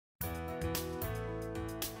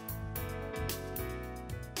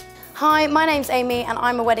Hi, my name's Amy and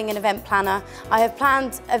I'm a wedding and event planner. I have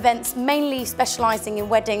planned events mainly specialising in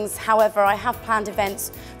weddings, however I have planned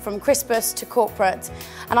events from Christmas to corporate,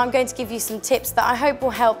 and I'm going to give you some tips that I hope will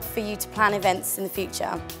help for you to plan events in the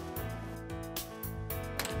future.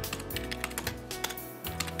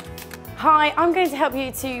 Hi, I'm going to help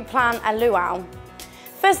you to plan a luau.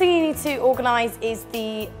 First thing you need to organise is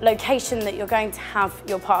the location that you're going to have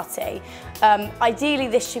your party. Ideally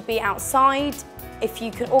this should be outside. If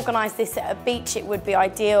you could organise this at a beach, it would be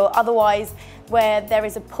ideal. Otherwise, where there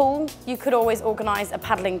is a pool, you could always organise a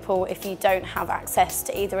paddling pool if you don't have access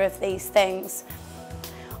to either of these things.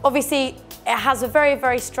 Obviously, it has a very,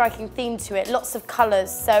 very striking theme to it, lots of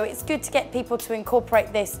colours, so it's good to get people to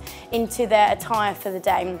incorporate this into their attire for the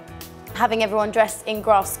day. Having everyone dressed in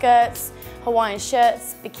grass skirts, Hawaiian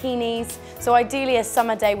shirts, bikinis. So ideally a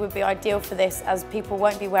summer day would be ideal for this, as people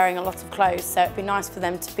won't be wearing a lot of clothes, so it'd be nice for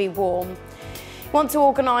them to be warm. You want to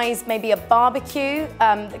organise maybe a barbecue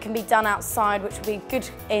that can be done outside, which would be good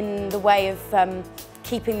in the way of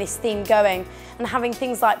keeping this theme going, and having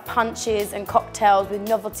things like punches and cocktails with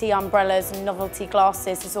novelty umbrellas and novelty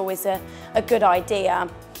glasses is always a good idea.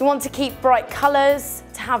 You want to keep bright colours,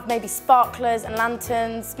 to have maybe sparklers and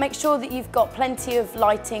lanterns. Make sure that you've got plenty of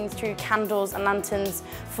lighting through candles and lanterns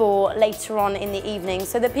for later on in the evening,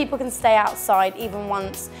 so that people can stay outside even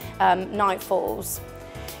once night falls.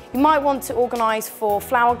 You might want to organise for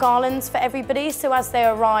flower garlands for everybody, so as they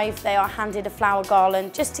arrive they are handed a flower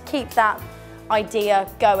garland just to keep that idea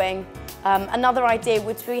going. Another idea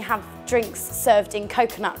would be have drinks served in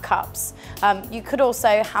coconut cups. You could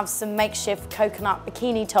also have some makeshift coconut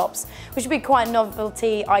bikini tops, which would be quite a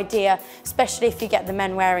novelty idea, especially if you get the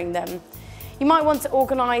men wearing them. You might want to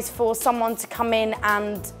organise for someone to come in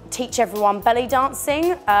and teach everyone belly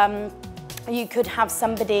dancing. You could have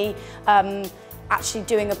somebody actually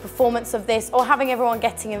doing a performance of this, or having everyone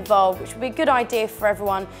getting involved, which would be a good idea for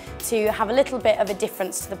everyone to have a little bit of a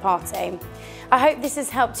difference to the party. I hope this has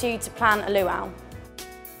helped you to plan a luau.